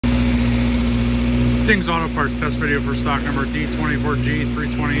Ding's Auto Parts test video for stock number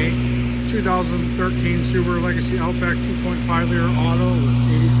D24G328, 2013 Subaru Legacy Outback 2.5 liter auto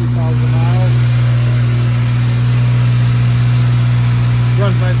with 82,000 miles.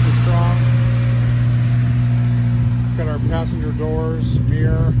 Runs nice and strong. Got our passenger doors,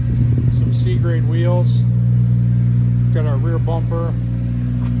 mirror, some C-grade wheels. Got our rear bumper,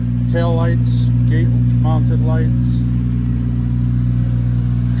 tail lights, gate mounted lights,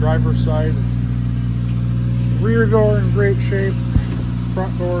 driver's side. Rear door in great shape,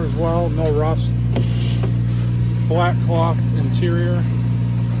 front door as well, no rust. Black cloth interior.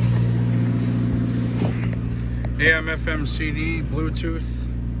 AM, FM, CD, Bluetooth.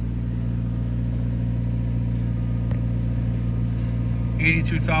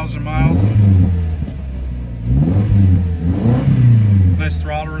 82,000 miles. Nice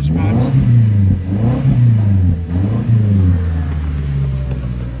throttle response.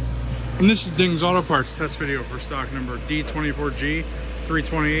 And this is Ding's Auto Parts test video for stock number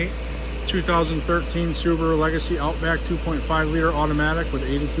D24G328, 2013 Subaru Legacy Outback 2.5 liter automatic with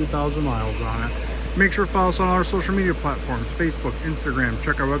 82,000 miles on it. Make sure to follow us on all our social media platforms, Facebook, Instagram.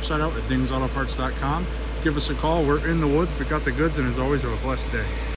 Check our website out at dingsautoparts.com. Give us a call. We're in the woods. We got the goods, and as always, have a blessed day.